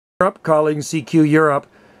Europe, calling CQ Europe.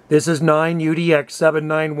 This is 9 UDX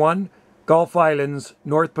 791, Gulf Islands,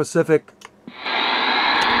 North Pacific.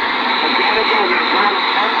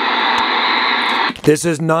 This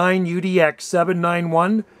is 9 UDX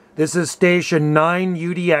 791. This is station 9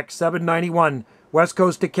 UDX 791, west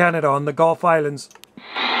coast of Canada on the Gulf Islands. 9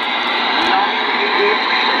 UDX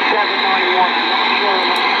 791, not sure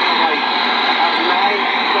of the height. 9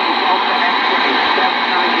 Delta X-ray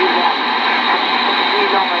 791.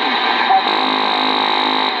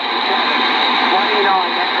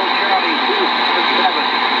 29 Echo Charlie 277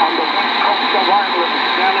 on the west coast of Ireland,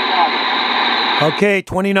 standing on. Okay,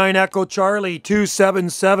 29 Echo Charlie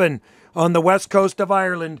 277 on the west coast of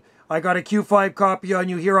Ireland. I got a Q5 copy on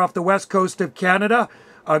you here off the west coast of Canada.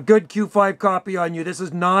 A good Q5 copy on you. This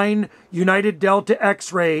is 9 United Delta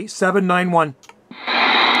X-ray 791.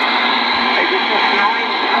 Hey, this is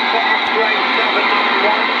 9 Delta X-ray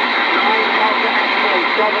 791. 9 Delta X-ray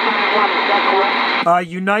 791, is that correct?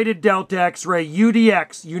 United Delta X-ray,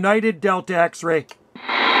 UDX, United Delta X-ray. United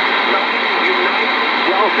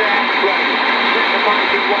Delta X-ray. This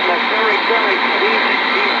reminds me of a very, very good evening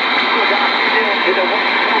here. Good afternoon to the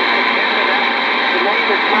west coast of Canada. The name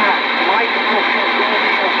is Mike Alpha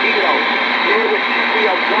Romeo Kilo. Near the city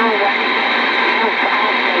of Galway. Alpha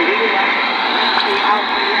Alpha Lima. Nancy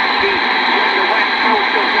Alpha Yankee. Near the west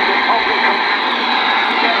coast of the Republic of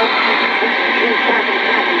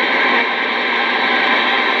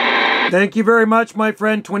Thank you very much, my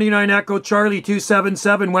friend. 29 Echo Charlie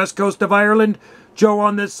 277, west coast of Ireland. Joe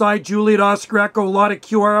on this side, Juliet Oscar Echo, a lot of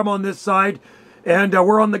QRM on this side. And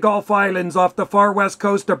we're on the Gulf Islands off the far west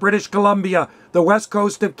coast of British Columbia, the west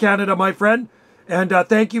coast of Canada, my friend. And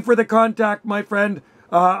thank you for the contact, my friend.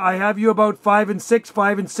 I have you about 5 and 6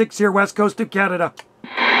 here, west coast of Canada. British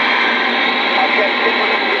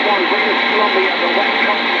Columbia, the west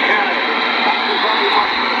coast of Canada. Thank you very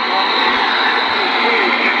much.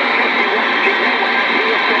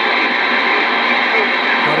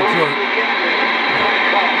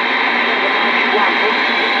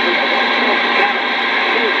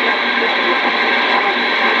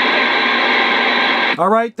 All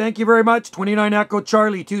right, thank you very much. 29 Echo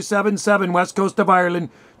Charlie 277, west coast of Ireland.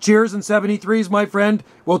 Cheers and 73s, my friend.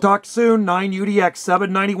 We'll talk soon. 9 UDX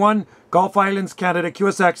 791, Gulf Islands, Canada,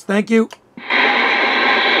 QSX. Thank you.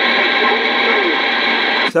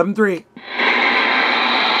 73.